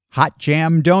hot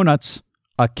jam donuts,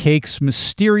 a cake's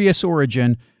mysterious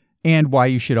origin, and why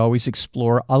you should always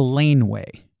explore a laneway.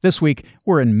 This week,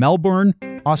 we're in Melbourne,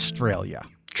 Australia.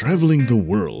 Traveling the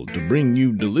world to bring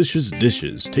you delicious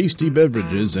dishes, tasty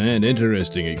beverages, and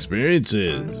interesting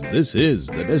experiences. This is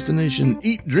the Destination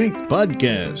Eat Drink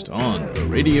Podcast on the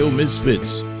Radio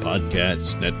Misfits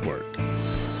Podcast Network.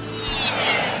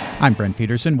 I'm Brent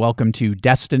Peterson. Welcome to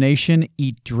Destination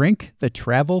Eat Drink, the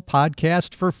travel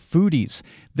podcast for foodies.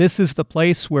 This is the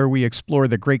place where we explore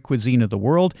the great cuisine of the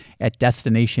world at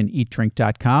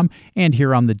destinationeatdrink.com and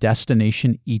here on the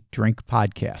Destination Eat Drink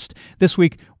podcast. This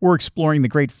week, we're exploring the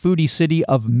great foodie city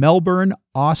of Melbourne,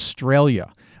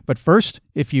 Australia. But first,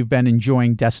 if you've been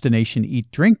enjoying Destination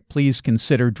Eat Drink, please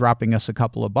consider dropping us a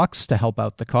couple of bucks to help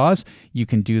out the cause. You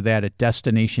can do that at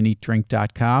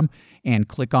destinationeatdrink.com and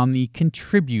click on the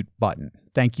Contribute button.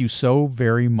 Thank you so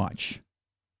very much.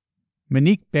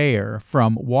 Monique Bayer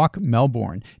from Walk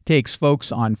Melbourne takes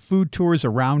folks on food tours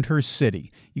around her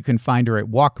city. You can find her at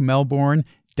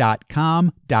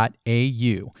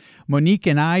walkmelbourne.com.au. Monique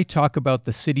and I talk about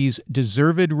the city's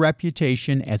deserved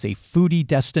reputation as a foodie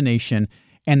destination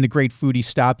and the great foodie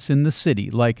stops in the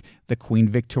city, like the Queen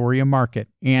Victoria Market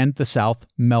and the South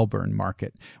Melbourne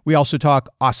Market. We also talk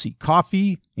Aussie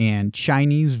coffee and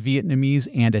Chinese, Vietnamese,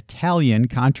 and Italian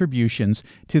contributions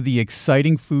to the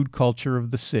exciting food culture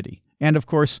of the city. And of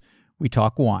course, we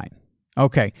talk wine.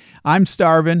 Okay, I'm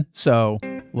starving, so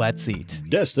let's eat.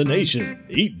 Destination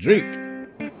Eat Drink.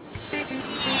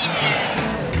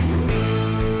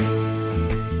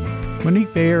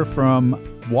 Monique Bayer from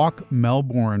Walk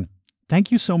Melbourne. Thank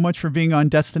you so much for being on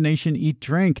Destination Eat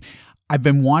Drink. I've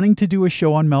been wanting to do a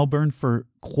show on Melbourne for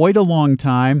quite a long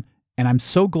time, and I'm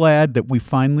so glad that we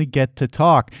finally get to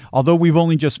talk. Although we've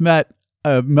only just met,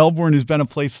 Melbourne has been a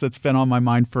place that's been on my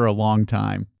mind for a long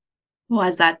time. Why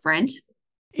is that, Brent?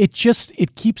 It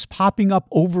keeps popping up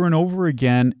over and over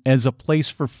again as a place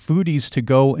for foodies to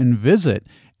go and visit.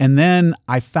 And then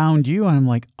I found you, and I'm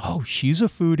like, oh, she's a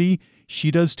foodie.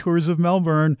 She does tours of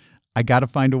Melbourne. I got to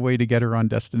find a way to get her on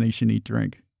Destination Eat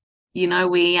Drink. You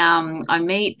know, I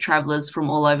meet travelers from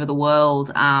all over the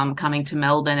world coming to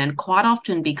Melbourne, and quite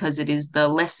often because it is the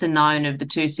lesser known of the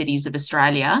two cities of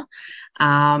Australia,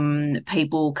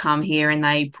 people come here and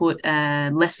they put a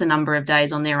lesser number of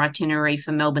days on their itinerary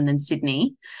for Melbourne than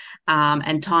Sydney.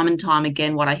 And time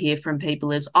again, what I hear from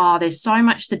people is, oh, there's so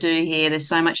much to do here. There's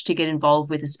so much to get involved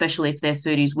with, especially if they're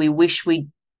foodies. We wish we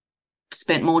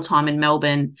spent more time in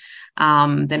Melbourne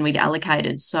than we'd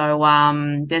allocated. So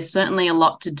there's certainly a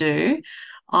lot to do.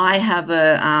 I have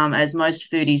as most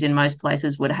foodies in most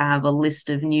places would have, a list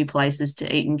of new places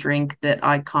to eat and drink that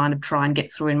I kind of try and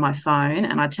get through in my phone.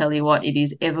 And I tell you what, it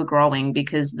is ever growing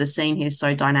because the scene here is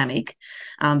so dynamic.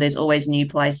 There's always new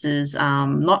places,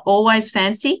 not always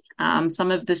fancy.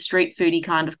 Some of the street foodie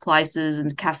kind of places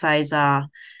and cafes are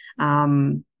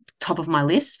top of my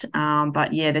list.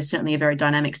 But yeah, there's certainly a very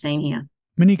dynamic scene here.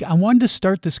 Monique, I wanted to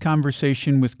start this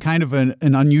conversation with kind of an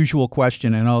unusual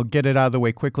question, and I'll get it out of the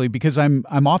way quickly because I'm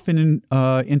often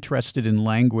interested in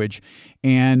language.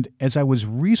 And as I was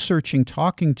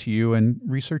talking to you and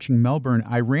researching Melbourne,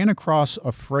 I ran across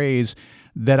a phrase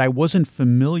that I wasn't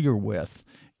familiar with.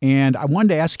 And I wanted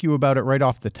to ask you about it right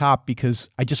off the top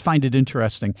because I just find it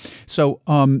interesting. So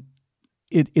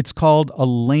it's called a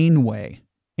laneway.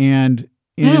 And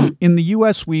in the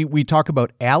U.S., we talk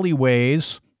about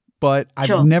alleyways, but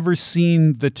I've never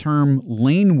seen the term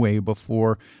laneway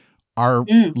before. Are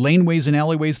laneways and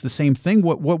alleyways the same thing?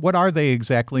 What are they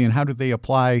exactly, and how do they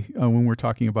apply when we're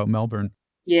talking about Melbourne?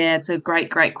 Yeah, it's a great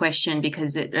question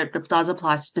because it does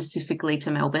apply specifically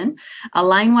to Melbourne. A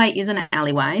laneway is an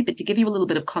alleyway, but to give you a little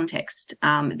bit of context,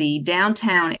 the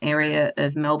downtown area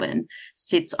of Melbourne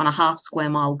sits on a half square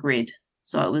mile grid.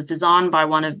 So it was designed by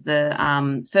one of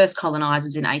the first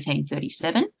colonisers in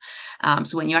 1837.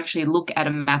 So when you actually look at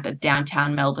a map of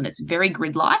downtown Melbourne, it's very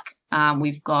grid-like.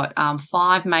 We've got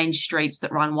 5 main streets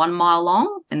that run 1 mile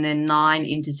long and then 9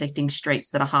 intersecting streets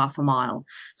that are half a mile.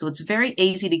 So it's very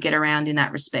easy to get around in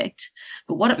that respect.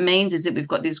 But what it means is that we've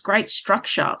got this great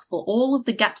structure for all of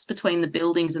the gaps between the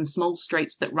buildings and small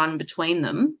streets that run between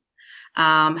them.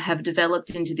 Have developed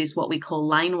into this what we call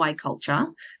laneway culture.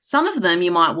 Some of them you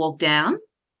might walk down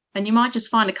and you might just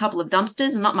find a couple of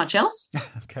dumpsters and not much else.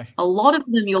 Okay. A lot of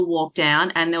them you'll walk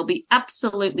down and they'll be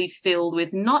absolutely filled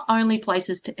with not only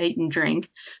places to eat and drink,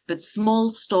 but small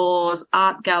stores,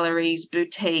 art galleries,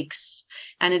 boutiques.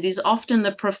 And it is often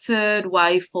the preferred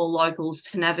way for locals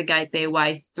to navigate their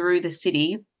way through the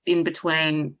city in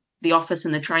between the office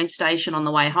and the train station on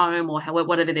the way home, or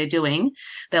whatever they're doing,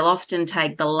 they'll often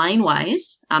take the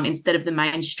laneways instead of the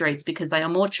main streets because they are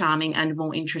more charming and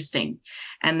more interesting.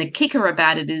 And the kicker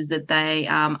about it is that they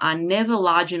are never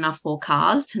large enough for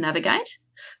cars to navigate.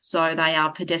 So they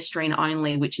are pedestrian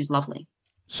only, which is lovely.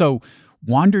 So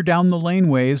wander down the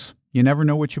laneways. You never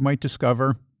know what you might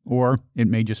discover, or it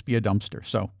may just be a dumpster.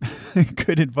 So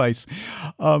good advice.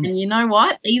 And you know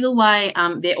what? Either way,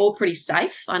 they're all pretty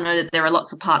safe. I know that there are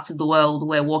lots of parts of the world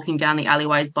where walking down the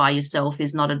alleyways by yourself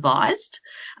is not advised.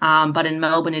 But in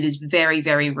Melbourne, it is very,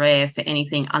 very rare for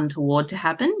anything untoward to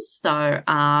happen. So,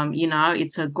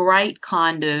 it's a great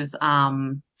kind of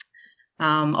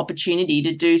opportunity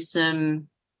to do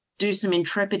some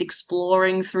intrepid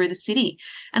exploring through the city.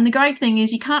 And the great thing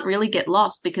is you can't really get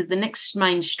lost because the next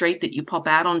main street that you pop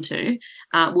out onto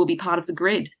will be part of the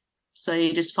grid. So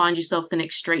you just find yourself the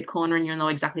next street corner and you'll know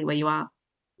exactly where you are.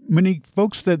 Monique,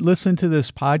 folks that listen to this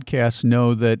podcast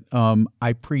know that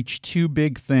I preach two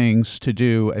big things to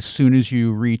do as soon as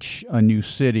you reach a new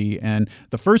city. And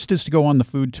the first is to go on the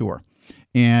food tour.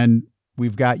 And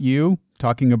we've got you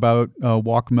talking about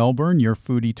Walk Melbourne, your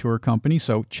foodie tour company.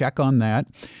 So check on that.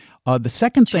 The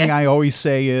second thing I always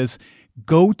say is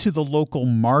go to the local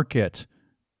market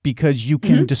because you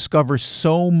can discover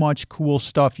so much cool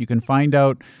stuff. You can find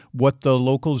out what the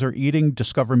locals are eating,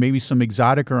 discover maybe some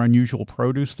exotic or unusual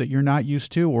produce that you're not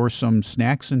used to, or some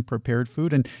snacks and prepared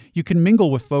food. And you can mingle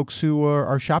with folks who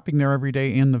are shopping there every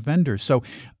day and the vendors. So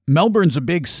Melbourne's a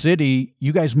big city.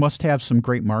 You guys must have some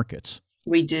great markets.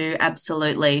 We do,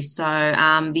 absolutely. So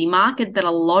the market that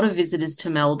a lot of visitors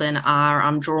to Melbourne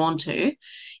are drawn to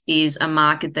is a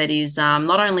market that is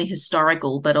not only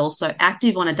historical, but also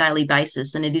active on a daily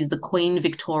basis. And it is the Queen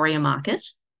Victoria Market.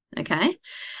 Okay.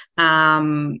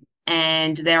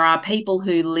 And there are people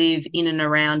who live in and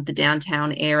around the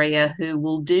downtown area who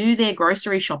will do their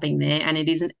grocery shopping there. And it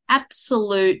is an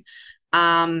absolute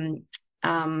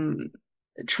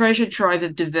treasure trove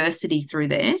of diversity through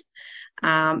there.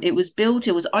 It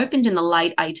was opened in the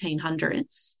late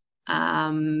 1800s.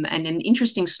 And an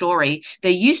interesting story,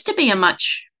 there used to be a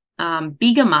much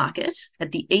bigger market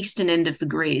at the eastern end of the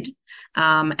grid.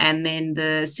 And then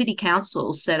the city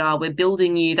council said, we're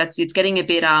building you, it's getting a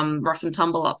bit rough and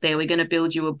tumble up there. We're going to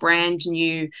build you a brand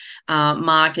new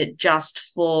market just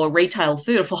for retail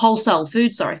food, or for wholesale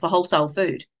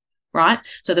food. Right.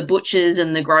 So the butchers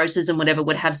and the grocers and whatever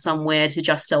would have somewhere to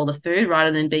just sell the food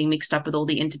rather than being mixed up with all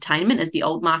the entertainment as the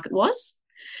old market was.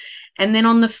 And then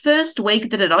on the first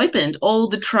week that it opened, all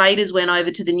the traders went over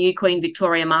to the new Queen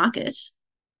Victoria Market,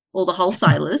 all the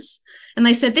wholesalers, and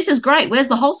they said, this is great. Where's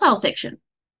the wholesale section?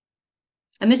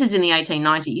 And this is in the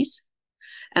 1890s.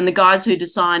 And the guys who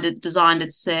designed it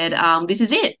said, this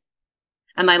is it.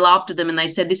 And they laughed at them and they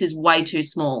said, this is way too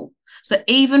small. So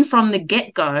even from the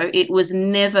get-go, it was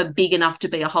never big enough to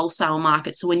be a wholesale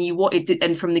market. So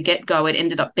and from the get-go, it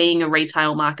ended up being a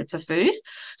retail market for food.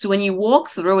 So when you walk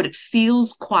through it, it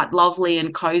feels quite lovely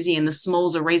and cozy, and the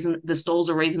stalls are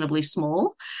reasonably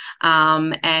small.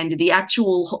 And the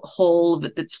actual hall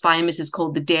that's famous is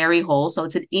called the Dairy Hall. So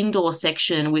it's an indoor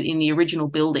section within the original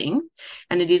building,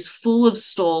 and it is full of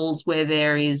stalls where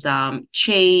there is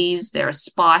cheese, there are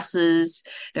spices,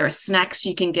 there are snacks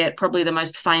you can get. Probably the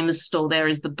most famous store there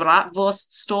is the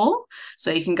bratwurst store.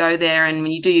 So you can go there, and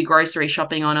when you do your grocery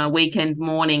shopping on a weekend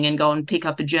morning, and go and pick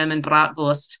up a German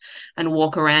bratwurst and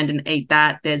walk around and eat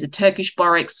that. There's a Turkish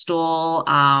borek stall.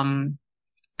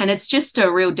 And it's just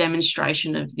a real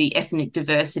demonstration of the ethnic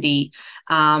diversity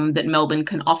that Melbourne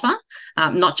can offer,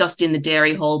 not just in the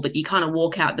dairy hall, but you kind of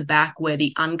walk out the back where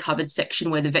the uncovered section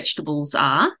where the vegetables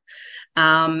are.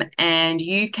 And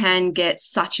you can get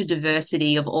such a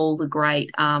diversity of all the great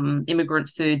immigrant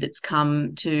food that's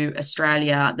come to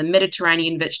Australia. The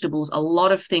Mediterranean vegetables, a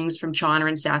lot of things from China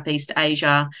and Southeast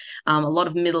Asia, a lot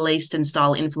of Middle Eastern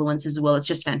style influence as well. It's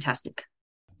just fantastic.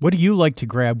 What do you like to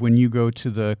grab when you go to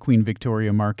the Queen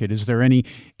Victoria Market? Is there any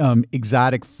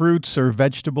exotic fruits or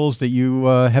vegetables that you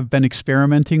have been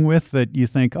experimenting with that you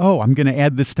think, I'm going to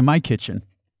add this to my kitchen?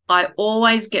 I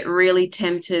always get really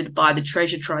tempted by the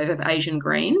treasure trove of Asian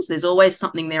greens. There's always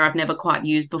something there I've never quite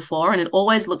used before, and it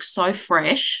always looks so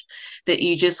fresh that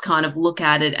you just kind of look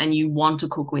at it and you want to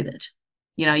cook with it.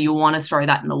 You know, you want to throw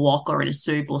that in a wok or in a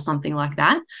soup or something like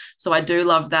that. So I do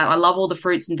love that. I love all the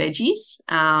fruits and veggies.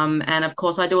 And of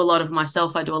course, I do a lot of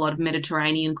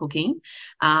Mediterranean cooking.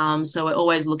 So we're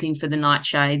always looking for the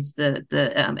nightshades, the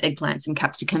eggplants and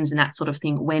capsicums and that sort of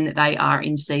thing when they are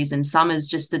in season. Summer's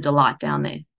just a delight down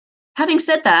there. Having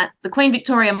said that, the Queen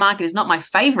Victoria market is not my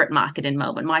favourite market in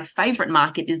Melbourne. My favourite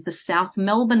market is the South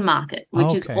Melbourne market,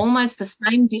 which is Okay. almost the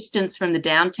same distance from the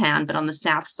downtown, but on the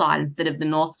south side instead of the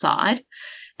north side.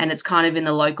 And it's kind of in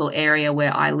the local area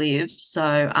where I live.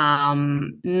 So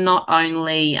not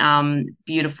only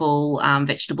beautiful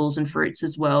vegetables and fruits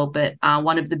as well, but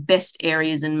one of the best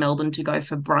areas in Melbourne to go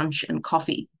for brunch and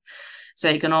coffee. So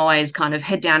you can always kind of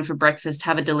head down for breakfast,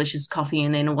 have a delicious coffee,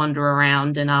 and then wander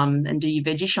around and do your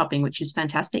veggie shopping, which is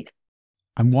fantastic.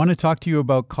 I want to talk to you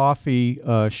about coffee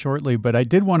shortly, but I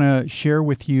did want to share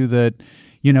with you that,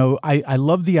 I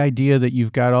love the idea that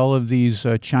you've got all of these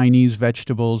Chinese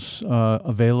vegetables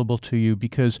available to you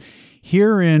because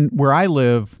here in where I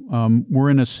live,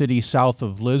 we're in a city south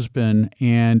of Lisbon,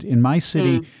 and in my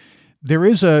city, there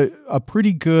is a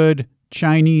pretty good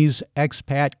Chinese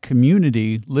expat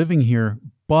community living here,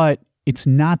 but it's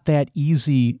not that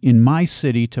easy in my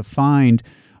city to find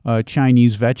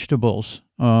Chinese vegetables.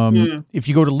 If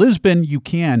you go to Lisbon, you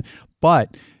can,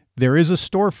 but there is a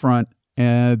storefront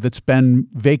that's been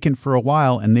vacant for a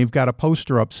while, and they've got a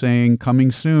poster up saying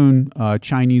 "Coming soon,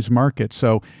 Chinese market."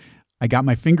 So I got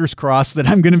my fingers crossed that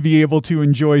I'm going to be able to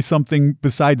enjoy something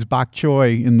besides bok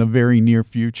choy in the very near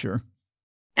future.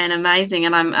 And amazing,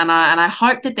 and I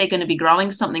hope that they're going to be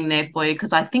growing something there for you,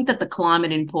 because I think that the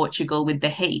climate in Portugal with the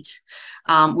heat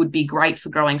would be great for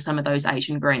growing some of those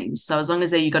Asian greens. So as long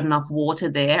as you've got enough water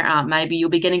there, maybe you'll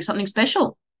be getting something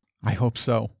special. I hope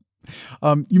so.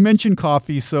 You mentioned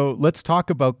coffee, so let's talk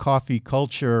about coffee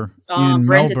culture in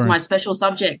Brent, it's Melbourne. my special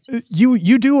subject.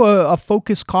 You do a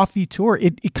focus coffee tour.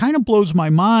 It kind of blows my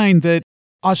mind that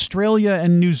Australia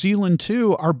and New Zealand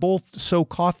too are both so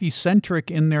coffee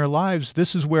centric in their lives.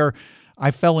 This is where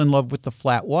I fell in love with the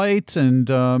flat white, and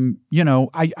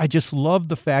I just love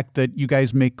the fact that you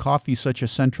guys make coffee such a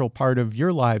central part of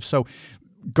your lives. So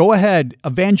go ahead,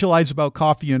 evangelize about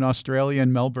coffee in Australia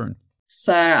and Melbourne.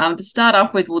 So to start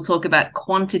off with, we'll talk about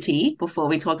quantity before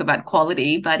we talk about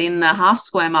quality. But in the half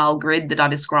square mile grid that I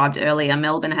described earlier,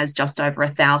 Melbourne has just over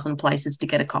 1,000 places to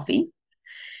get a coffee.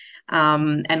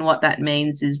 And what that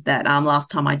means is that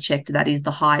last time I checked, that is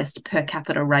the highest per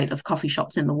capita rate of coffee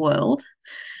shops in the world.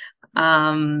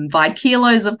 By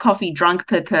kilos of coffee drunk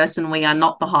per person, we are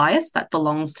not the highest. That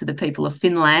belongs to the people of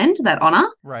Finland, that honour.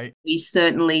 Right. We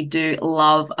certainly do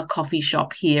love a coffee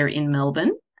shop here in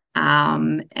Melbourne.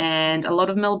 And a lot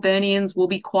of Melburnians will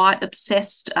be quite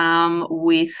obsessed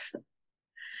with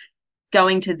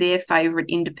going to their favourite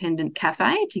independent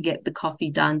cafe to get the coffee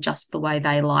done just the way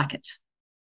they like it.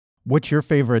 What's your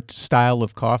favorite style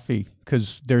of coffee?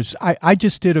 Because I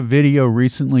just did a video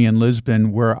recently in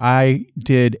Lisbon where I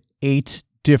did 8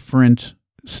 different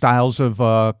styles of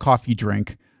coffee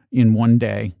drink in one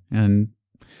day. And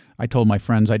I told my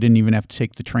friends I didn't even have to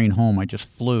take the train home. I just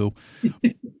flew.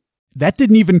 That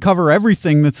didn't even cover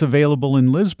everything that's available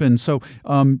in Lisbon. So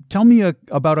tell me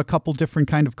about a couple different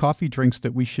kind of coffee drinks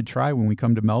that we should try when we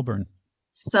come to Melbourne.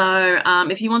 So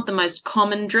if you want the most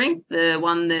common drink, the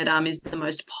one that is the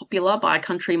most popular by a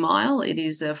country mile, it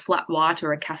is a flat white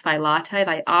or a cafe latte.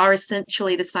 They are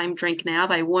essentially the same drink now.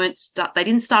 They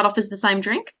didn't start off as the same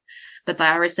drink, but they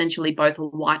are essentially both a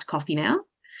white coffee now.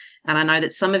 And I know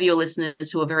that some of your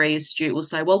listeners who are very astute will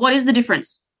say, well, what is the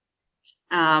difference?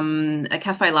 A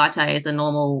cafe latte is a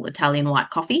normal Italian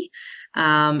white coffee.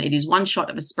 It is 1 shot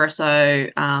of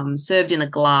espresso served in a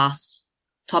glass,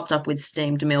 topped up with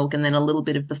steamed milk, and then a little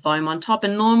bit of the foam on top.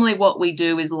 And normally what we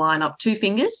do is line up 2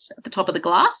 fingers at the top of the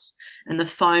glass, and the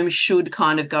foam should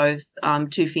kind of go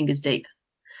 2 fingers deep,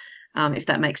 if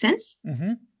that makes sense.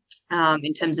 Mm-hmm.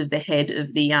 In terms of the head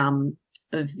of the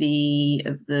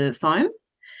foam.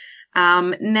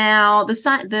 Now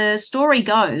the story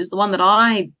goes, the one that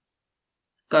I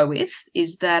go with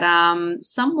is that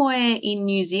somewhere in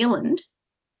New Zealand,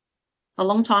 a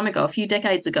long time ago, a few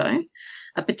decades ago,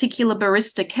 a particular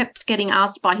barista kept getting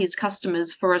asked by his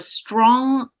customers for a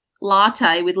strong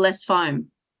latte with less foam.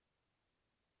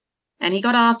 And he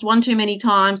got asked one too many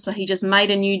times, so he just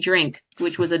made a new drink,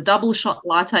 which was a double shot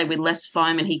latte with less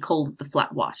foam, and he called it the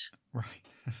flat white. Right.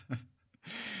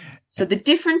 So the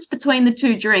difference between the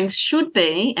 2 drinks should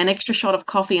be an extra shot of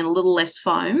coffee and a little less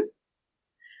foam.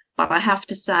 But I have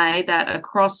to say that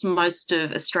across most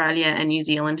of Australia and New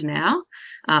Zealand now,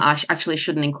 I actually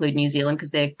shouldn't include New Zealand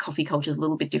because their coffee culture is a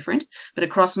little bit different, but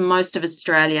across most of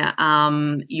Australia,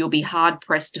 you'll be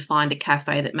hard-pressed to find a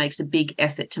cafe that makes a big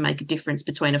effort to make a difference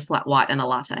between a flat white and a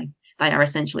latte. They are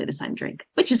essentially the same drink,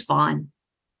 which is fine.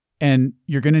 And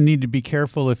you're going to need to be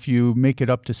careful if you make it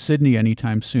up to Sydney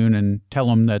anytime soon and tell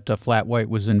them that flat white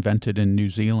was invented in New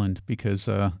Zealand, because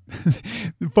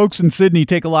folks in Sydney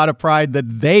take a lot of pride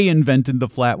that they invented the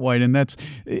flat white. And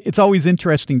it's always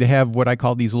interesting to have what I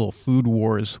call these little food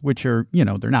wars, which are,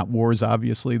 they're not wars,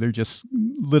 obviously. They're just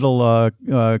little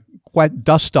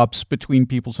dust-ups between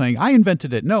people saying, I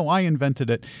invented it. No, I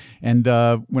invented it. And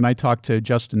when I talked to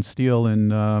Justin Steele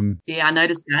yeah, I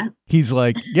noticed that. He's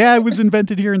like, yeah, it was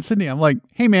invented here in Sydney. I'm like,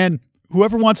 hey, man,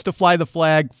 whoever wants to fly the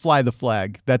flag, fly the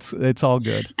flag. It's all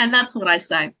good. And that's what I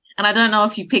say. And I don't know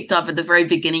if you picked up at the very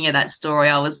beginning of that story,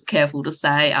 I was careful to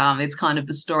say it's kind of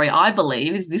the story I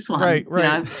believe is this one. Right.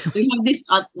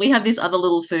 We have this other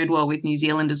little food war with New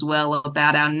Zealand as well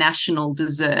about our national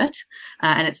dessert.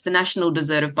 And it's the national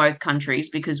dessert of both countries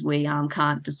because we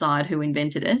can't decide who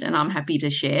invented it. And I'm happy to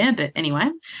share. But anyway,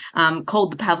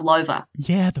 called the pavlova.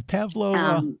 Yeah, the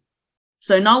pavlova.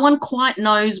 So no one quite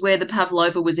knows where the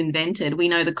pavlova was invented. We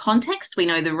know the context, we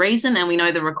know the reason, and we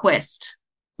know the request.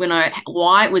 We know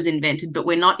why it was invented, but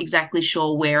we're not exactly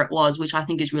sure where it was, which I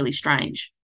think is really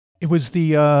strange. It was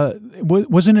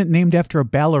wasn't it named after a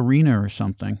ballerina or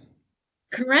something?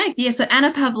 Correct. Yeah. So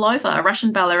Anna Pavlova, a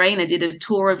Russian ballerina, did a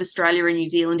tour of Australia and New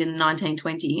Zealand in the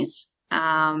 1920s.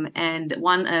 And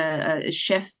a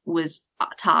chef was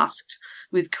tasked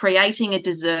with creating a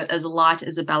dessert as light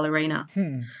as a ballerina.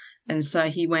 And so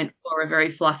he went for a very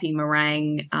fluffy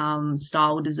meringue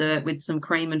style dessert with some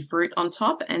cream and fruit on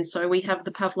top. And so we have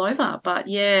the pavlova. But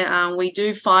yeah, we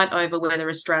do fight over whether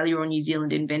Australia or New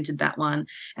Zealand invented that one.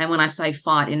 And when I say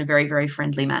fight, in a very, very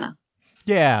friendly manner.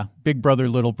 Yeah, big brother,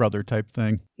 little brother type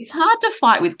thing. It's hard to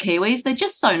fight with Kiwis. They're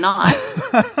just so nice.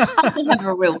 It's hard to have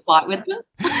a real fight with them.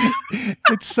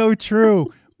 It's so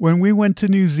true. When we went to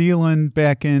New Zealand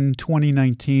back in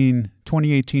 2018,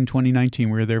 2019,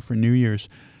 we were there for New Year's.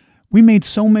 We made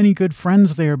so many good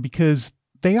friends there because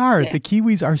the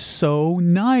Kiwis are so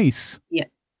nice. Yeah,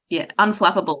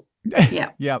 unflappable.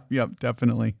 Yeah. Yep,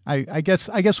 definitely. I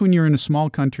guess when you're in a small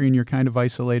country and you're kind of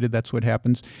isolated, that's what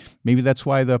happens. Maybe that's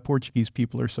why the Portuguese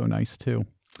people are so nice too.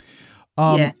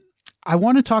 I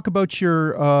want to talk about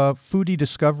your foodie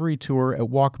discovery tour at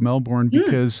Walk Melbourne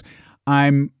because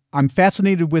I'm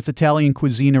fascinated with Italian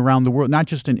cuisine around the world, not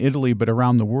just in Italy, but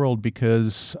around the world,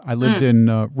 because I lived in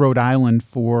Rhode Island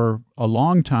for a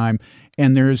long time.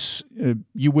 And there's,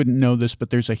 you wouldn't know this, but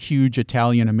there's a huge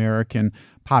Italian-American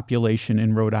population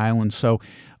in Rhode Island. So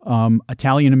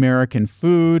Italian-American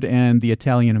food and the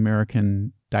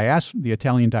Italian-American the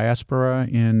Italian diaspora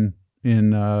in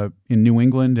New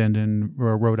England and in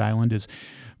Rhode Island is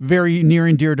very near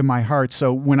and dear to my heart.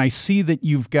 So when I see that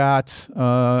you've got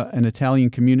an Italian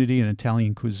community and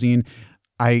Italian cuisine,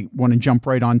 I want to jump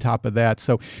right on top of that.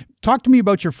 So talk to me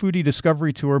about your foodie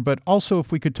discovery tour, but also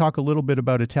if we could talk a little bit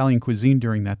about Italian cuisine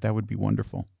during that would be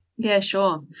wonderful. Yeah,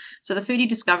 sure. So the foodie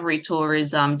discovery tour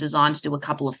is designed to do a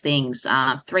couple of things.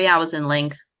 3 hours in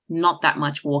length, not that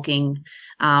much walking.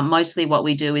 Mostly what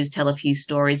we do is tell a few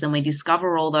stories and we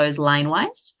discover all those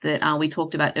laneways that we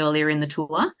talked about earlier in the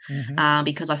tour,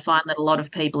 because I find that a lot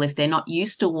of people, if they're not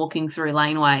used to walking through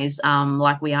laneways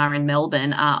like we are in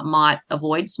Melbourne, might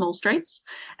avoid small streets.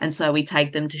 And so we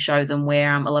take them to show them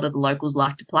where a lot of the locals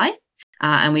like to play.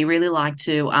 And we really like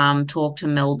to talk to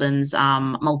Melbourne's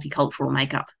multicultural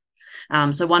makeup.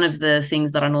 So one of the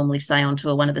things that I normally say on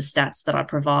tour, one of the stats that I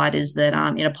provide is that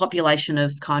in a population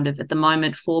of kind of at the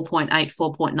moment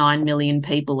 4.9 million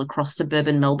people across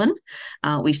suburban Melbourne,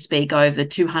 we speak over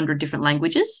 200 different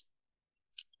languages.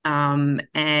 And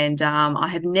I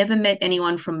have never met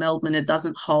anyone from Melbourne that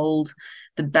doesn't hold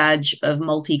the badge of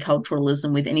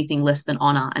multiculturalism with anything less than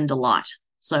honour and delight.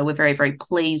 So we're very, very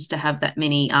pleased to have that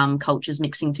many cultures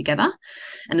mixing together.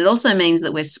 And it also means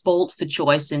that we're spoilt for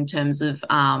choice in terms of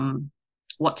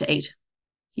what to eat.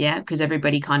 Yeah, because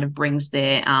everybody kind of brings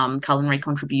their culinary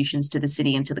contributions to the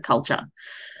city and to the culture.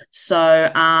 So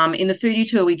in the foodie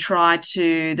tour, we try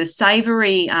the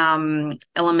savoury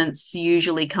elements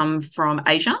usually come from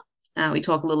Asia. We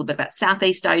talk a little bit about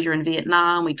Southeast Asia and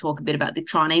Vietnam. We talk a bit about the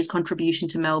Chinese contribution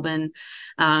to Melbourne.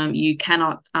 You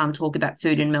cannot talk about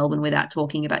food in Melbourne without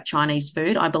talking about Chinese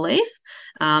food, I believe.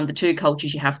 The two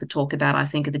cultures you have to talk about, I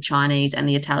think, are the Chinese and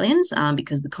the Italians,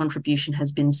 because the contribution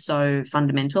has been so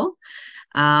fundamental.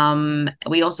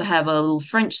 We also have a little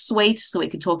French suite, so we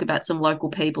could talk about some local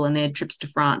people and their trips to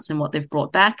France and what they've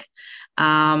brought back.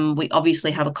 We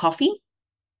obviously have a coffee.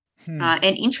 And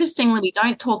interestingly, we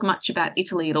don't talk much about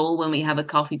Italy at all when we have a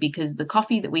coffee, because the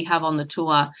coffee that we have on the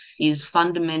tour is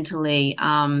fundamentally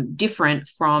different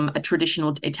from a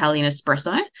traditional Italian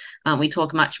espresso. We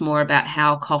talk much more about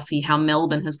how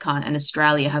Melbourne and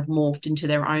Australia have morphed into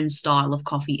their own style of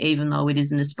coffee, even though it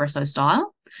is an espresso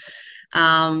style.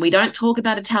 We don't talk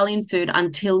about Italian food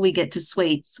until we get to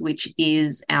sweets, which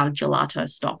is our gelato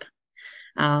stop.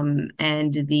 And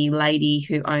the lady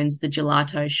who owns the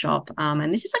gelato shop.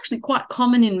 And this is actually quite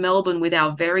common in Melbourne with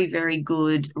our very, very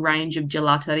good range of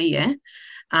gelaterie,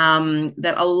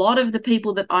 that a lot of the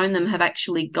people that own them have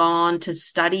actually gone to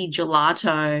study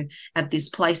gelato at this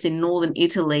place in northern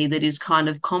Italy that is kind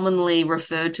of commonly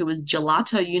referred to as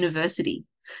Gelato University,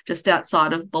 just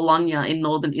outside of Bologna in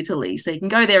northern Italy. So you can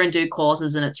go there and do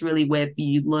courses, and it's really where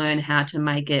you learn how to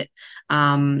make it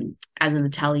as an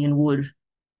Italian would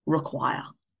require.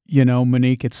 You know,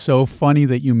 Monique, it's so funny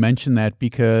that you mentioned that,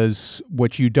 because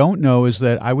what you don't know is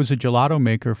that I was a gelato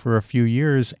maker for a few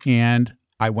years, and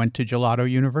I went to Gelato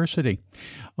University.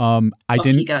 I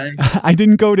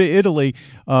didn't go to Italy,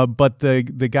 but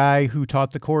the guy who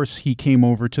taught the course, he came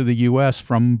over to the U.S.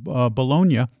 from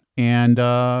Bologna and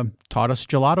taught us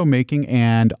gelato making,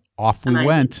 and off we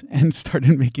went and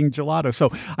started making gelato.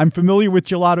 So I'm familiar with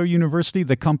Gelato University.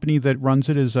 The company that runs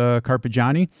it is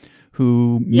Carpigiani,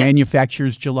 who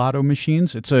manufactures gelato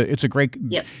machines. It's a great.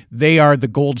 They are the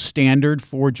gold standard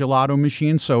for gelato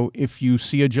machines. So if you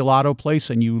see a gelato place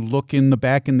and you look in the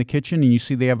back in the kitchen and you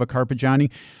see they have a Carpigiani,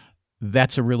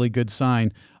 that's a really good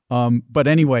sign. But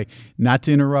anyway, not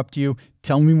to interrupt you,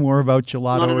 tell me more about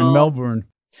gelato in Melbourne.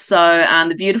 So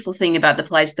the beautiful thing about the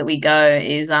place that we go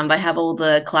is they have all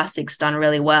the classics done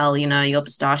really well, you know, your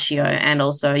pistachio and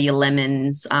also your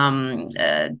lemons,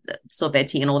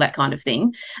 sorbetti and all that kind of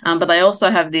thing. But they also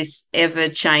have this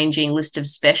ever-changing list of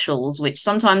specials, which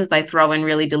sometimes they throw in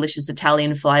really delicious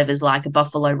Italian flavors like a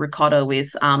buffalo ricotta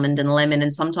with almond and lemon,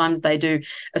 and sometimes they do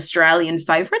Australian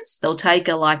favorites. They'll take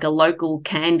a local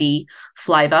candy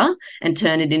flavor and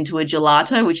turn it into a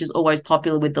gelato, which is always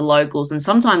popular with the locals. And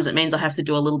sometimes it means I have to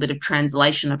do a little bit of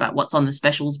translation about what's on the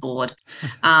specials board.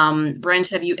 Brent,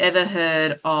 have you ever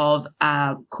heard of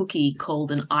a cookie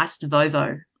called an iced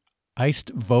vovo?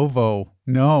 Iced vovo?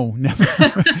 No, never.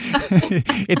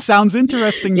 It sounds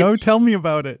interesting, though. Tell me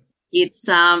about it. It's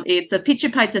a picture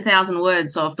paints 1,000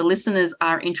 words. So if the listeners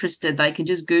are interested, they can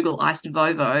just Google iced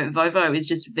vovo. Vovo is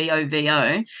just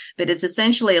VOVO, but it's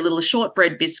essentially a little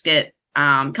shortbread biscuit.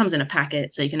 Comes in a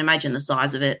packet, so you can imagine the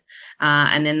size of it.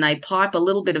 And then they pipe a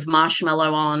little bit of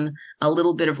marshmallow on, a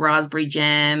little bit of raspberry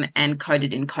jam, and coat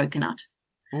it in coconut.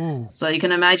 Ooh. So you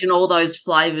can imagine all those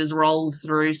flavors rolled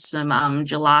through some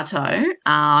gelato.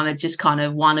 It's just kind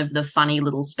of one of the funny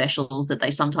little specials that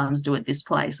they sometimes do at this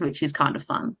place, which is kind of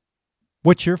fun.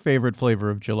 What's your favorite flavor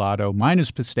of gelato? Mine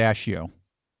is pistachio.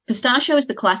 Pistachio is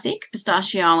the classic.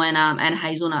 Pistachio and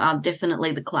hazelnut are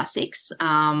definitely the classics.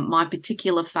 My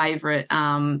particular favorite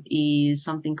is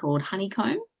something called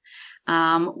honeycomb,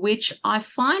 which I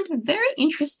find very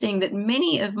interesting that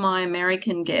many of my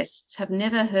American guests have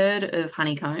never heard of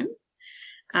honeycomb.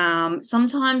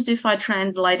 Sometimes if I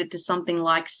translate it to something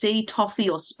like sea toffee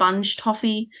or sponge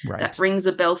toffee, that rings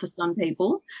a bell for some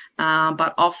people.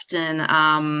 But often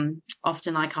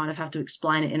I kind of have to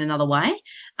explain it in another way.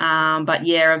 But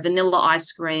yeah, a vanilla ice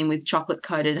cream with chocolate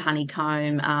coated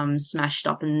honeycomb smashed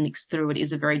up and mixed through it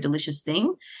is a very delicious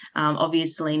thing.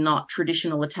 Obviously not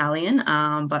traditional Italian,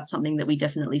 but something that we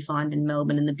definitely find in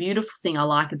Melbourne. And the beautiful thing I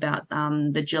like about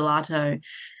the gelato,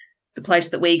 the place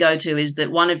that we go to, is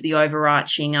that one of the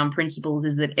overarching principles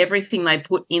is that everything they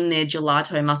put in their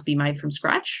gelato must be made from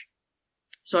scratch.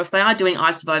 So if they are doing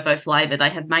iced vovo flavor, they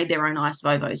have made their own iced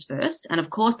vovos first. And of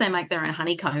course, they make their own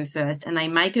honeycomb first, and they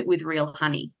make it with real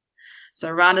honey. So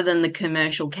rather than the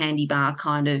commercial candy bar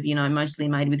kind of, you know, mostly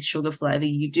made with sugar flavor,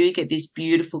 you do get this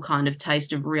beautiful kind of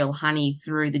taste of real honey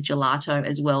through the gelato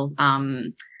as well,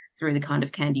 through the kind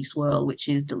of candy swirl, which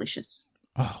is delicious.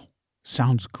 Oh,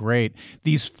 sounds great.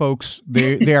 These folks,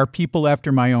 they are people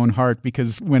after my own heart,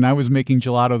 because when I was making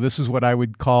gelato, this is what I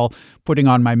would call putting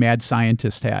on my mad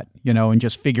scientist hat, you know, and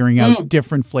just figuring out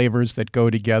different flavors that go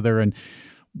together. And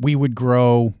we would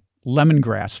grow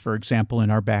lemongrass, for example,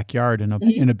 in our backyard in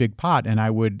a big pot, and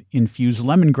I would infuse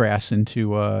lemongrass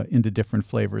into different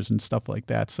flavors and stuff like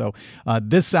that. So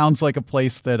this sounds like a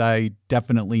place that I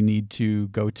definitely need to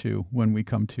go to when we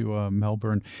come to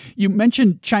Melbourne. You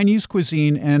mentioned Chinese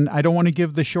cuisine, and I don't want to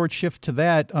give the short shift to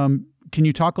that. Can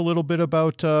you talk a little bit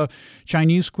about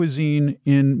Chinese cuisine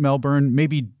in Melbourne?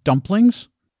 Maybe dumplings?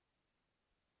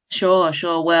 Sure,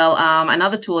 sure. Well,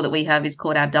 another tour that we have is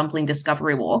called our Dumpling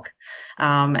Discovery Walk.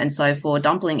 And so for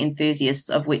dumpling enthusiasts,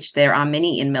 of which there are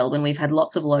many in Melbourne, we've had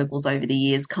lots of locals over the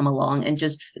years come along and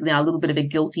just, a little bit of a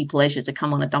guilty pleasure to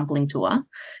come on a dumpling tour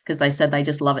because they said they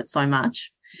just love it so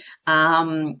much.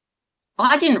 Um,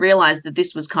 I didn't realize that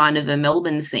this was kind of a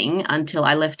Melbourne thing until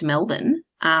I left Melbourne.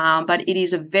 But it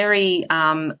is a very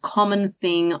common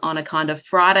thing on a kind of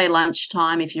Friday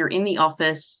lunchtime if you're in the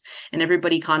office and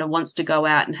everybody kind of wants to go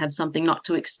out and have something not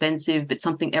too expensive, but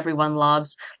something everyone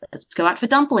loves. Let's go out for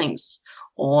dumplings.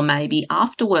 Or maybe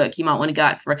after work, you might want to go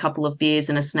out for a couple of beers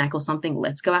and a snack or something.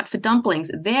 Let's go out for dumplings.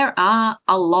 There are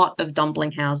a lot of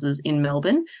dumpling houses in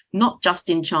Melbourne, not just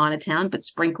in Chinatown, but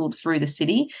sprinkled through the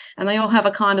city. And they all have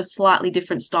a kind of slightly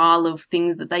different style of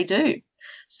things that they do.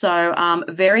 So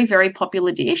very, very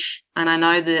popular dish. And I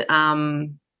know that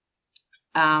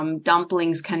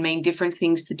dumplings can mean different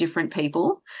things to different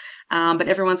people. But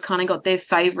everyone's kind of got their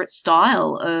favorite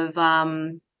style of,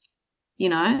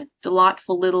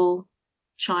 delightful little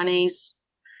Chinese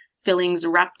fillings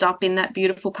wrapped up in that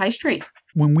beautiful pastry.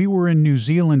 When we were in New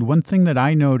Zealand, one thing that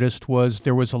I noticed was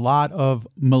there was a lot of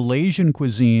Malaysian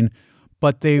cuisine,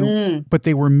 but they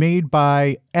were made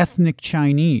by ethnic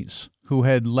Chinese who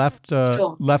had left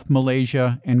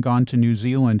Malaysia and gone to New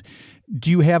Zealand.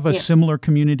 Do you have a similar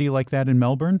community like that in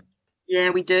Melbourne? Yeah,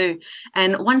 we do.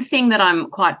 And one thing that I'm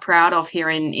quite proud of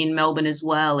here in Melbourne as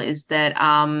well is that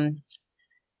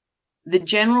the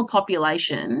general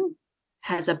population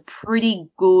has a pretty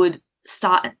good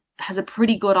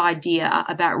idea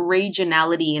about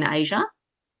regionality in Asia.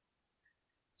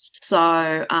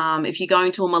 So if you're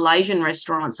going to a Malaysian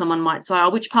restaurant, someone might say,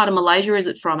 which part of Malaysia is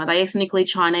it from? Are they ethnically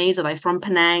Chinese? Are they from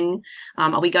Penang?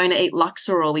 Are we going to eat laksa,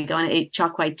 or are we going to eat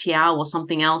char kway teow or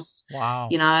something else? Wow.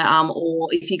 Or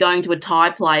if you're going to a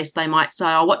Thai place, they might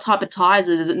say, what type of Thai is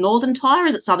it? Is it Northern Thai or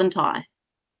is it Southern Thai?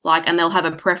 And they'll have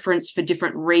a preference for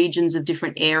different regions of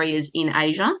different areas in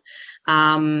Asia.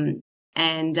 So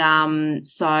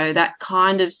that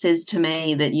kind of says to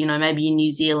me that, maybe in New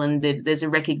Zealand, there's a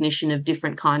recognition of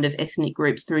different kind of ethnic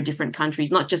groups through different countries,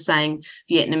 not just saying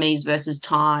Vietnamese versus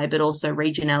Thai, but also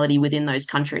regionality within those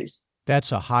countries.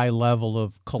 That's a high level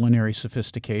of culinary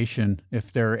sophistication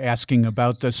if they're asking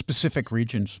about the specific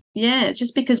regions. Yeah, it's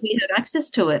just because we have access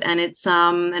to it, and it's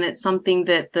something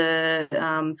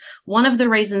that one of the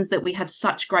reasons that we have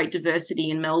such great diversity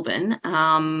in Melbourne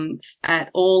at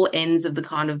all ends of the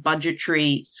kind of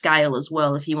budgetary scale as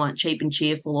well, if you want cheap and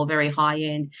cheerful or very high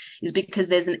end, is because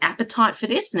there's an appetite for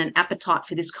this and an appetite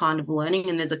for this kind of learning,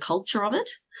 and there's a culture of it.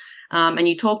 And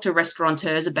you talk to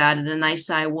restaurateurs about it and they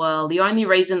say, well, the only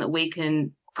reason that we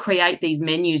can create these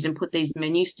menus and put these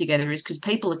menus together is because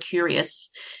people are curious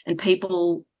and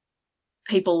people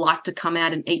like to come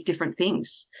out and eat different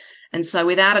things. And so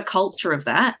without a culture of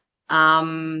that,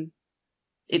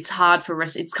 it's hard for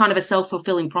it's kind of a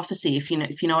self-fulfilling prophecy, if you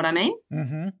know what I mean.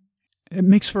 Mm-hmm. It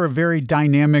makes for a very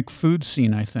dynamic food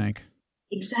scene, I think.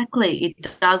 Exactly.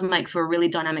 It does make for a really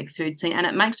dynamic food scene, and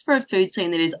it makes for a food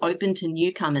scene that is open to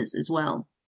newcomers as well.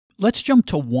 Let's jump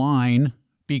to wine,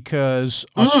 because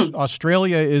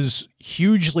Australia is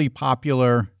hugely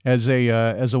popular as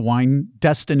a wine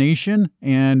destination,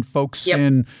 and folks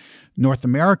in North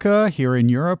America, here in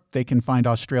Europe, they can find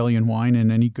Australian wine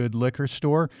in any good liquor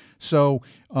store. So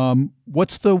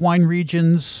what's the wine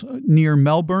regions near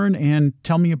Melbourne, and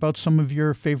tell me about some of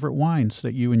your favorite wines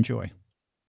that you enjoy.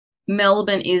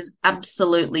 Melbourne is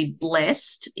absolutely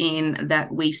blessed in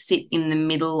that we sit in the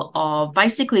middle of,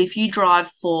 basically, if you drive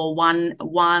for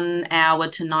one hour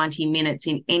to 90 minutes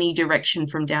in any direction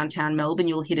from downtown Melbourne,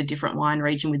 you'll hit a different wine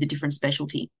region with a different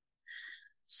specialty.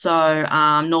 So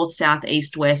north, south,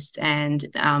 east, west, and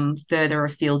further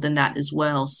afield than that as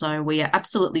well. So we are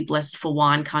absolutely blessed for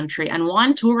wine country and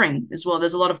wine touring as well.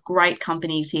 There's a lot of great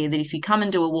companies here that if you come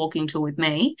and do a walking tour with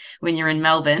me when you're in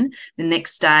Melbourne, the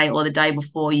next day or the day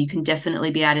before, you can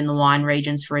definitely be out in the wine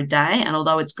regions for a day. And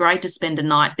although it's great to spend a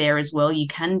night there as well, you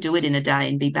can do it in a day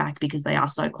and be back because they are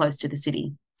so close to the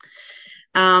city.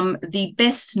 The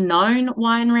best known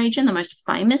wine region, the most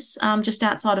famous just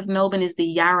outside of Melbourne, is the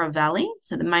Yarra Valley.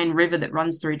 So the main river that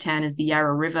runs through town is the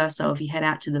Yarra River. So if you head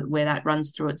out to where that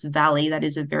runs through its valley, that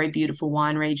is a very beautiful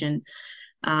wine region.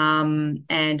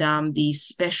 The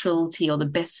specialty or the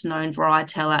best known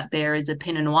varietal out there is a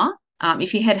Pinot Noir.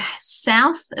 If you head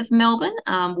south of Melbourne,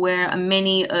 where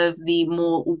many of the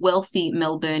more wealthy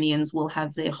Melburnians will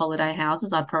have their holiday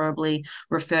houses, I probably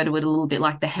refer to it a little bit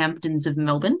like the Hamptons of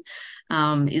Melbourne,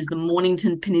 is the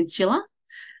Mornington Peninsula.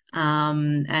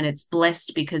 And it's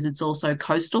blessed because it's also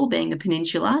coastal, being a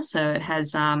peninsula. So it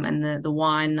has, and the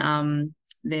wine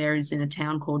there is in a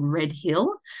town called Red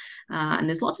Hill. And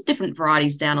there's lots of different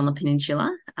varieties down on the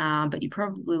peninsula, but you're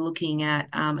probably looking at,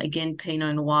 again,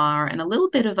 Pinot Noir and a little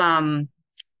bit of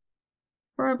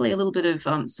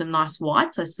some nice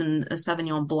white, so some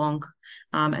Sauvignon Blanc,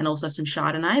 and also some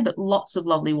Chardonnay, but lots of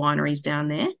lovely wineries down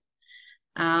there.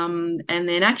 And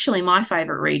then actually my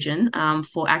favorite region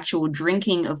for actual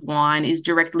drinking of wine is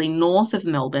directly north of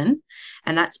Melbourne.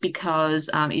 And that's because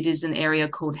it is an area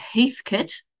called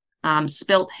Heathcote,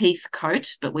 spelt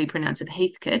Heathcote, but we pronounce it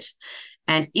Heathcote.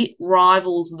 And it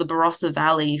rivals the Barossa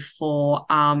Valley for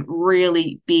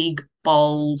really big,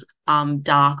 bold,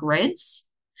 dark reds.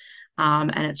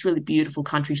 And it's really beautiful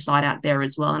countryside out there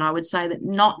as well. And I would say that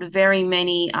not very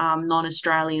many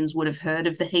non-Australians would have heard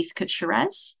of the Heathcote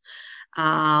Shiraz.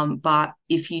 But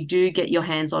if you do get your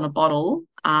hands on a bottle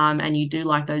and you do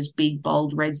like those big,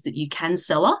 bold reds that you can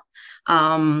cellar,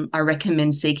 I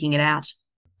recommend seeking it out.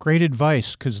 Great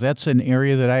advice, because that's an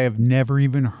area that I have never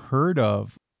even heard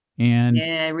of. And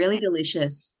yeah, really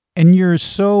delicious. And you're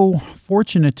so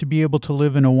fortunate to be able to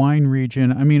live in a wine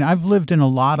region. I mean, I've lived in a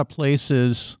lot of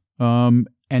places, and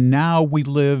now we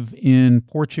live in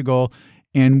Portugal,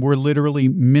 and we're literally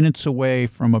minutes away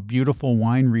from a beautiful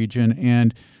wine region.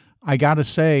 And I got to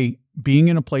say, being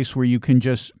in a place where you can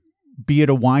just be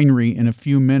at a winery in a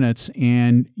few minutes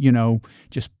and,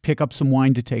 just pick up some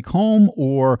wine to take home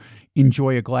or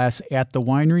enjoy a glass at the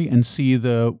winery and see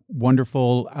the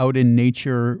wonderful out in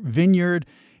nature vineyard,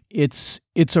 it's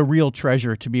a real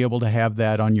treasure to be able to have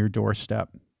that on your doorstep.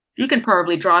 You can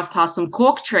probably drive past some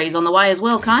cork trees on the way as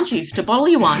well, can't you, to bottle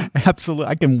your wine? Absolutely.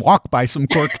 I can walk by some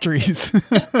cork trees.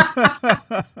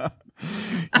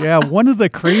 Yeah, one of the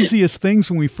craziest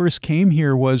things when we first came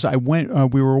here was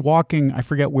we were walking, I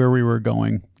forget where we were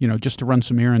going, just to run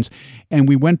some errands. And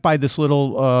we went by this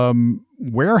little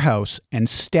warehouse, and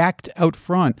stacked out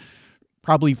front,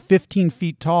 probably 15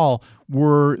 feet tall,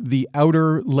 were the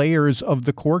outer layers of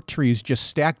the cork trees just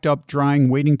stacked up, drying,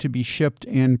 waiting to be shipped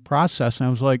and processed. And I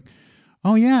was like,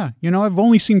 oh yeah, I've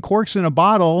only seen corks in a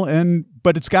bottle,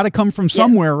 but it's got to come from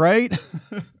somewhere, right?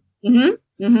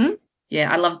 Mm-hmm. Mm-hmm. Yeah,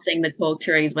 I loved seeing the cork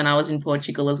trees when I was in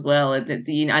Portugal as well.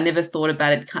 I never thought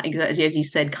about it, exactly as you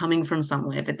said, coming from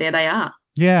somewhere, but there they are.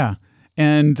 Yeah,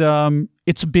 and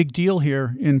it's a big deal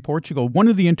here in Portugal. One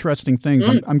of the interesting things,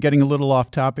 I'm getting a little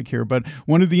off topic here, but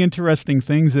one of the interesting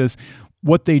things is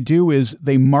what they do is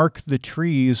they mark the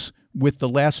trees with the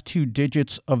last 2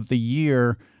 digits of the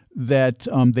year that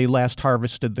they last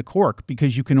harvested the cork,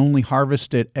 because you can only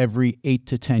harvest it every 8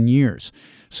 to 10 years.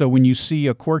 So when you see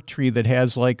a cork tree that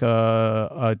has like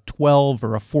a 12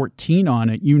 or a 14 on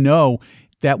it,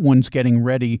 that one's getting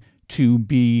ready to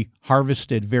be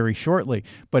harvested very shortly.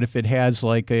 But if it has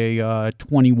like a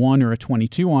 21 or a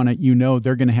 22 on it,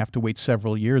 they're going to have to wait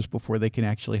several years before they can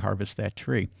actually harvest that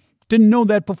tree. Didn't know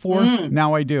that before.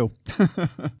 Now I do.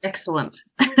 Excellent.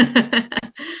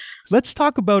 Let's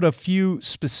talk about a few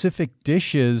specific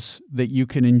dishes that you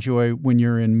can enjoy when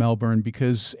you're in Melbourne,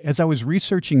 because as I was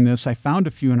researching this, I found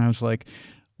a few and I was like,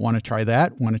 want to try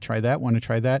that, want to try that, want to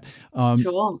try that.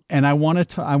 Sure. And I want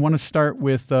to start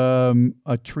with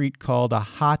a treat called a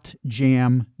hot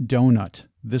jam donut.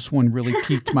 This one really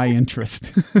piqued my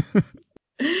interest.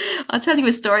 I'll tell you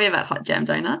a story about hot jam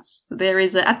donuts. There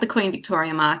is at the Queen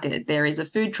Victoria Market, there is a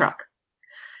food truck.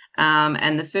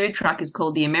 And the food truck is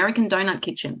called the American Donut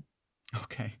Kitchen.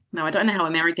 Okay. Now, I don't know how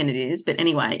American it is, but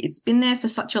anyway, it's been there for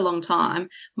such a long time.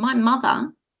 My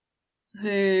mother,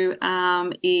 who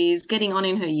is getting on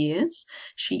in her years,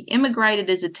 she immigrated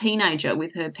as a teenager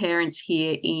with her parents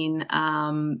here in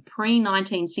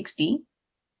pre-1960.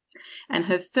 And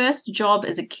her first job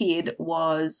as a kid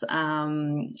was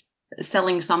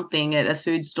selling something at a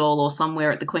food stall or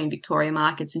somewhere at the Queen Victoria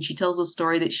Markets. And she tells a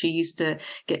story that she used to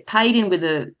get paid in with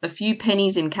a few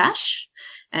pennies in cash,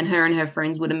 and her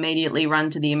friends would immediately run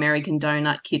to the American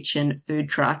Donut Kitchen food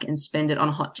truck and spend it on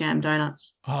hot jam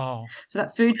donuts. Oh. So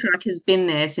that food truck has been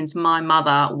there since my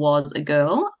mother was a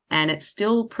girl, and it's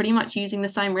still pretty much using the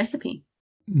same recipe.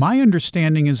 My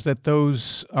understanding is that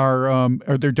those are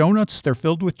they're donuts, they're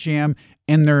filled with jam,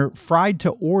 and they're fried to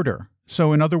order.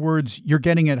 So in other words, you're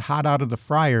getting it hot out of the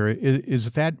fryer.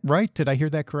 Is that right? Did I hear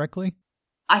that correctly?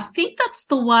 I think that's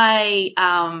the way,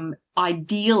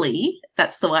 ideally,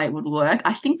 that's the way it would work.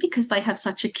 I think because they have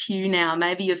such a queue now,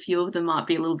 maybe a few of them might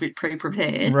be a little bit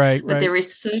pre-prepared. Right. But there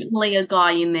is certainly a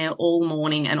guy in there all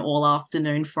morning and all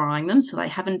afternoon frying them, so they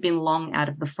haven't been long out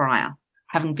of the fryer.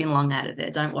 Haven't been long out of there,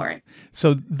 don't worry.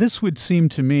 So this would seem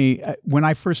to me, when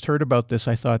I first heard about this,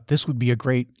 I thought this would be a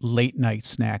great late night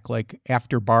snack, like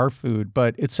after bar food.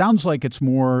 But it sounds like it's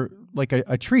more like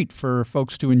a treat for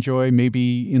folks to enjoy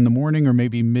maybe in the morning or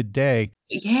maybe midday.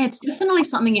 Yeah, it's definitely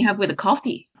something you have with a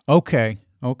coffee. Okay.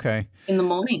 Okay. in the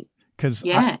morning. Because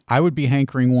Yeah. I would be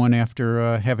hankering one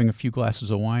after having a few glasses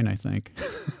of wine, I think.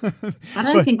 I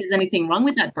don't But think there's anything wrong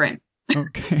with that, Brent.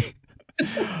 okay.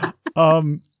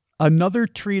 Another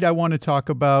treat I want to talk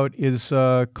about is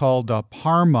called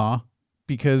Parma,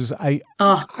 because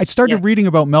Oh, I started yeah. reading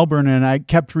about Melbourne and I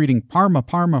kept reading Parma,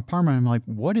 Parma, Parma. I'm like,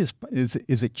 what is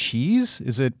it cheese?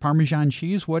 Is it Parmesan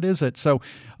cheese? What is it? So,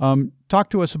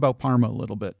 talk to us about Parma a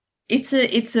little bit. It's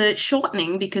a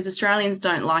shortening because Australians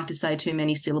don't like to say too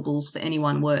many syllables for any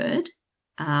one word,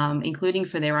 including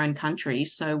for their own country.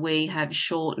 So we have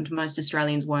shortened. Most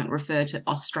Australians won't refer to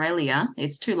Australia.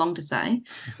 It's too long to say.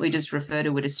 We just refer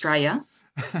to it Australia.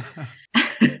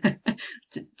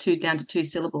 Down to two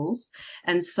syllables.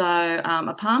 And so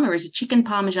a parma is a chicken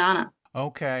parmigiana.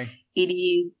 Okay. It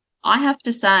is, I have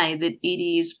to say that it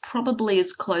is probably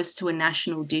as close to a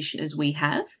national dish as we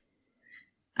have.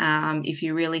 If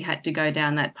you really had to go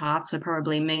down that path, so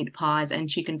probably meat pies and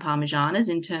chicken parmigianas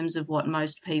in terms of what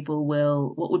most people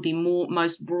what would be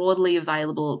most broadly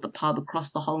available at the pub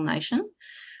across the whole nation.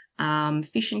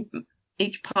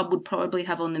 Each pub would probably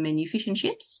have on the menu fish and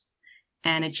chips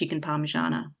and a chicken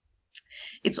parmigiana.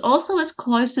 It's also as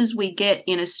close as we get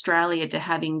in Australia to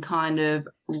having kind of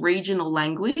regional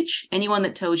language. Anyone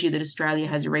that tells you that Australia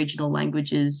has regional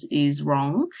languages is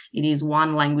wrong. It is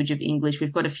one language of English.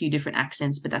 We've got a few different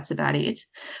accents, but that's about it.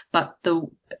 But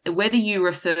whether you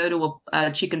refer to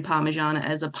a chicken parmigiana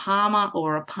as a parma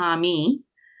or a parmi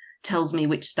tells me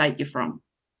which state you're from.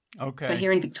 Okay. So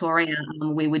here in Victoria,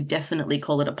 we would definitely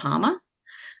call it a parma.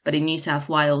 But in New South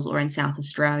Wales or in South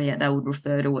Australia, they would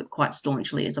refer to it quite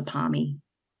staunchly as a parmi.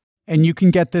 And you can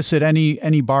get this at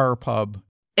any bar or pub?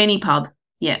 Any pub,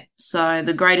 yeah. So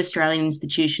the Great Australian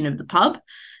Institution of the pub.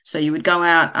 So you would go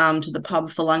out to the pub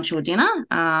for lunch or dinner.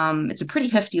 It's a pretty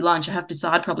hefty lunch. I have to say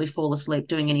I'd probably fall asleep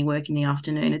doing any work in the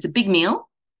afternoon. It's a big meal.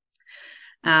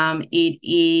 It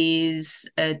is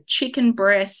a chicken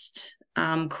breast,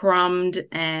 crumbed,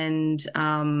 and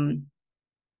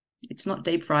it's not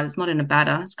deep fried. It's not in a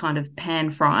batter. It's kind of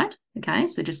pan fried. Okay,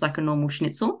 so just like a normal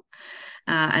schnitzel.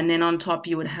 And then on top,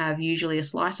 you would have usually a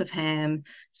slice of ham,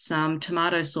 some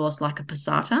tomato sauce like a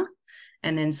passata,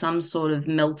 and then some sort of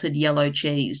melted yellow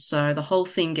cheese. So the whole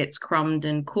thing gets crumbed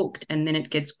and cooked, and then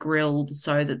it gets grilled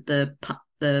so that the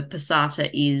passata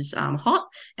is hot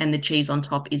and the cheese on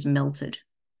top is melted.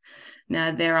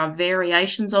 Now, there are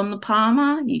variations on the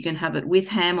parma. You can have it with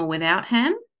ham or without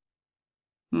ham.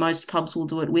 Most pubs will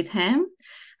do it with ham.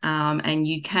 And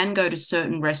you can go to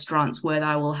certain restaurants where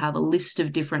they will have a list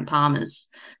of different parmas.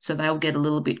 So they'll get a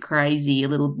little bit crazy, a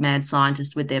little mad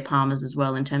scientist with their parmas as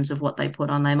well in terms of what they put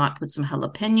on. They might put some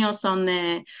jalapenos on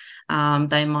there.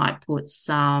 They might put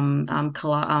some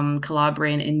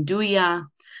Calabrian andouille.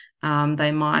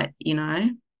 They might,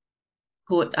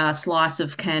 put a slice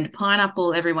of canned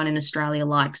pineapple. Everyone in Australia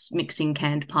likes mixing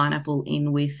canned pineapple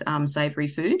in with savoury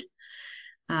food.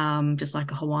 Just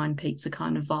like a Hawaiian pizza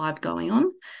kind of vibe going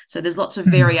on. So there's lots of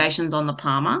variations on the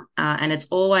parma, and it's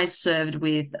always served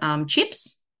with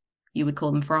chips. You would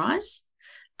call them fries,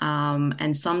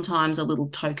 and sometimes a little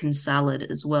token salad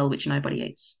as well, which nobody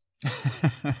eats.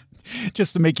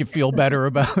 Just to make you feel better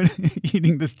about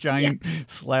eating this giant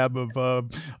slab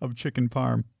of chicken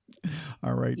parm.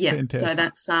 All right, yeah.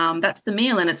 fantastic. So that's the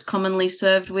meal, and it's commonly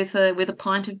served with a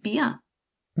pint of beer.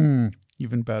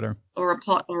 Even better. Or a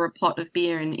pot of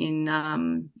beer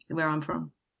in where I'm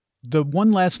from. The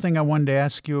one last thing I wanted to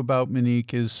ask you about,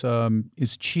 Monique, is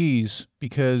cheese,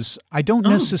 because I don't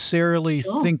necessarily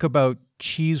think about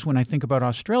cheese when I think about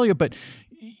Australia, but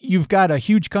you've got a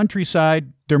huge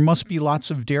countryside. There must be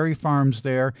lots of dairy farms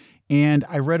there, and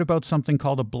I read about something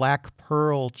called a black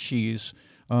pearl cheese.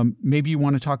 Maybe you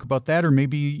want to talk about that, or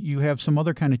maybe you have some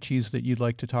other kind of cheese that you'd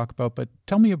like to talk about. But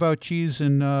tell me about cheese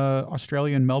in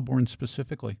Australia and Melbourne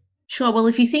specifically. Sure. Well,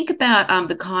 if you think about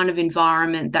the kind of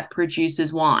environment that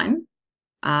produces wine,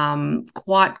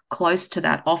 quite close to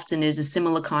that often is a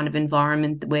similar kind of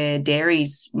environment where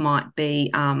dairies might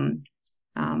be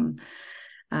amenable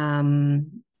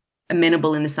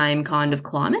in the same kind of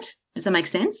climate. Does that make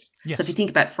sense? Yes. So if you think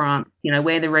about France,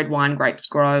 where the red wine grapes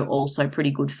grow, also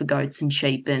pretty good for goats and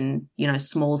sheep and,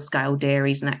 small scale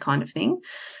dairies and that kind of thing.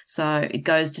 So it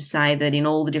goes to say that in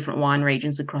all the different wine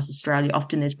regions across Australia,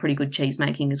 often there's pretty good cheese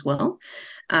making as well.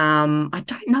 I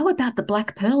don't know about the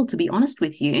Black Pearl, to be honest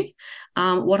with you.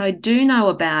 What I do know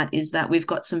about is that we've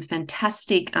got some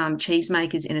fantastic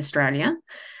cheesemakers in Australia.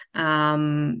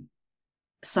 Some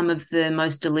of the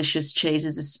most delicious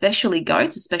cheeses, especially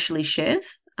goats, especially Chev.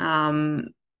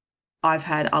 I've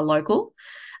had a local.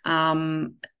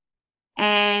 And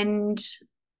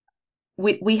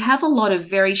We have a lot of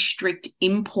very strict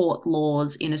import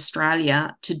laws in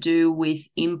Australia to do with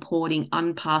importing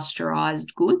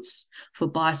unpasteurized goods for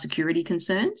biosecurity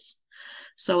concerns.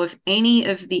 So if any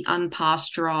of the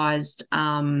unpasteurized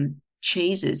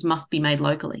cheeses must be made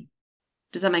locally.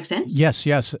 Does that make sense? Yes.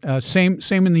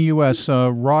 Same in the U.S.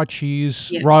 Raw cheese,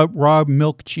 Yeah. raw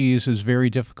milk cheese is very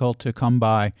difficult to come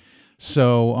by.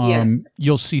 So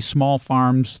you'll see small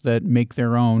farms that make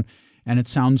their own. And it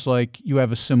sounds like you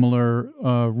have a similar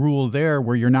rule there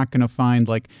where you're not going to find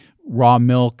like raw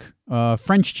milk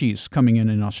French cheese coming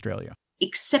in Australia.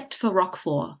 Except for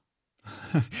Roquefort.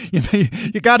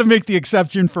 You got to make the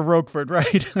exception for Roquefort,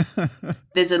 right?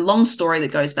 There's a long story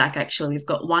that goes back, actually. We've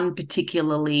got one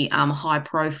particularly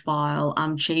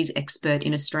high-profile cheese expert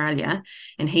in Australia,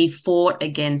 and he fought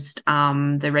against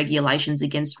the regulations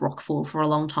against Roquefort for a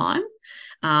long time.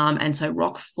 And so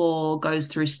Roquefort goes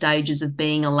through stages of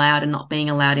being allowed and not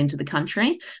being allowed into the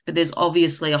country. But there's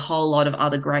obviously a whole lot of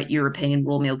other great European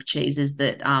raw milk cheeses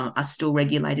that are still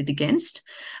regulated against.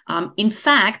 In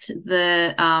fact,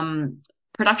 the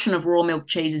production of raw milk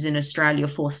cheeses in Australia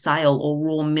for sale or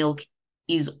raw milk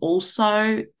is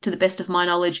also, to the best of my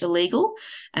knowledge, illegal.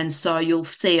 And so you'll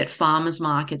see at farmers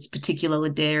markets,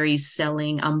 particularly dairies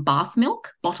selling bath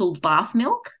milk, bottled bath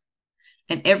milk.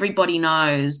 And everybody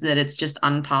knows that it's just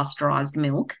unpasteurized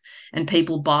milk, and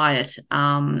people buy it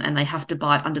and they have to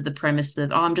buy it under the premise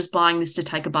that, I'm just buying this to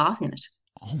take a bath in it.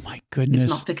 Oh, my goodness.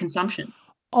 It's not for consumption.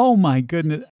 Oh, my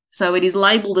goodness. So it is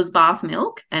labeled as bath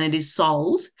milk and it is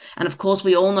sold. And of course,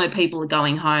 we all know people are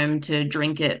going home to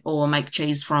drink it or make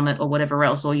cheese from it or whatever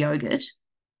else, or yogurt.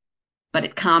 But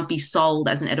it can't be sold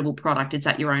as an edible product. It's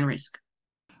at your own risk.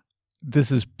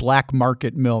 This is black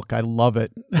market milk. I love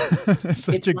it.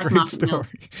 Such a great story.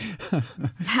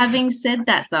 Having said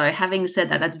that,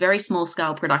 that's very small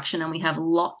scale production, and we have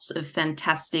lots of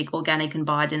fantastic organic and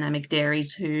biodynamic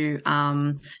dairies who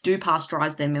do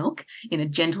pasteurize their milk in a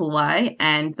gentle way,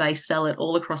 and they sell it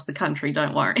all across the country.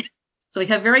 Don't worry. So we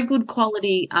have very good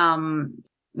quality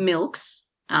milks.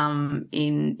 In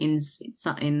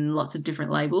lots of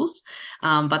different labels.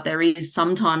 But there is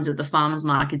sometimes at the farmers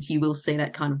markets, you will see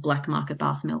that kind of black market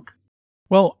bath milk.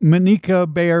 Well, Monique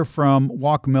Bayer from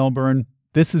Walk Melbourne,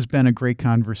 this has been a great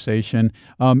conversation.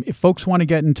 If folks want to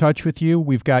get in touch with you,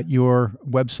 we've got your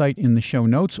website in the show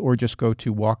notes, or just go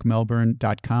to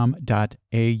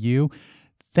walkmelbourne.com.au.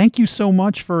 Thank you so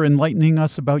much for enlightening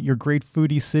us about your great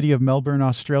foodie city of Melbourne,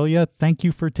 Australia. Thank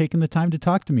you for taking the time to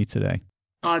talk to me today.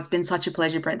 Oh, it's been such a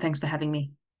pleasure, Brett. Thanks for having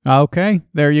me. Okay,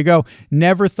 there you go.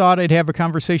 Never thought I'd have a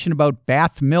conversation about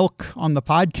bath milk on the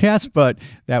podcast, but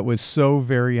that was so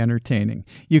very entertaining.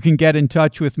 You can get in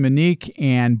touch with Monique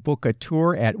and book a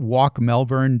tour at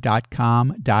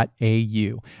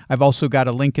walkmelbourne.com.au. I've also got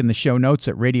a link in the show notes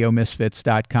at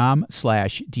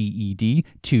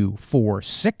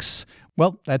radiomisfits.com/DED246.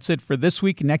 Well, that's it for this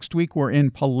week. Next week, we're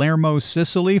in Palermo,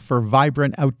 Sicily for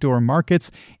vibrant outdoor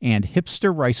markets and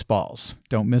hipster rice balls.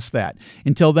 Don't miss that.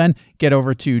 Until then, get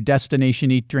over to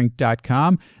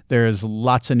destinationeatdrink.com. There's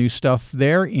lots of new stuff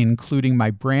there, including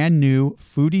my brand new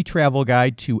foodie travel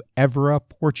guide to Évora,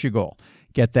 Portugal.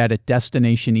 Get that at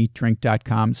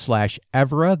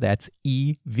destinationeatdrink.com/Évora. That's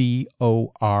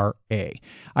EVORA.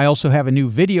 I also have a new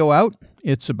video out.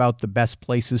 It's about the best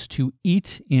places to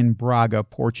eat in Braga,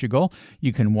 Portugal.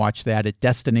 You can watch that at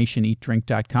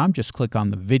destinationeatdrink.com. Just click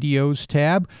on the videos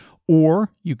tab,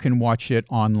 or you can watch it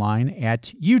online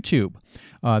at YouTube.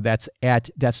 That's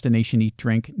at Destination Eat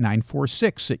Drink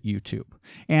 946 at YouTube.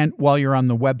 And while you're on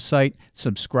the website,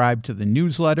 subscribe to the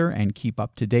newsletter and keep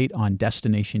up to date on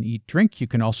Destination Eat Drink. You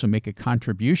can also make a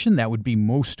contribution. That would be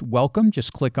most welcome.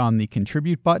 Just click on the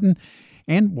contribute button.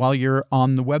 And while you're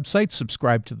on the website,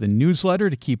 subscribe to the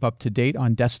newsletter to keep up to date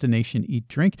on Destination Eat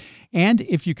Drink. And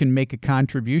if you can make a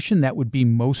contribution, that would be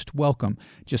most welcome.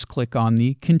 Just click on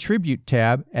the Contribute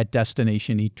tab at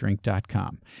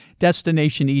destinationeatdrink.com.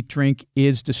 Destination Eat Drink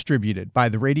is distributed by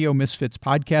the Radio Misfits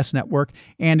Podcast Network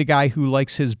and a guy who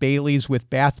likes his Baileys with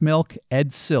bath milk,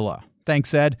 Ed Silla.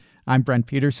 Thanks, Ed. I'm Brent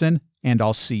Peterson, and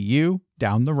I'll see you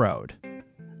down the road.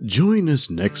 Join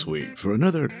us next week for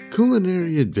another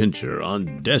culinary adventure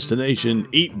on Destination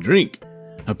Eat Drink,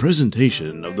 a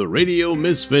presentation of the Radio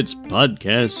Misfits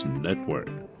Podcast Network.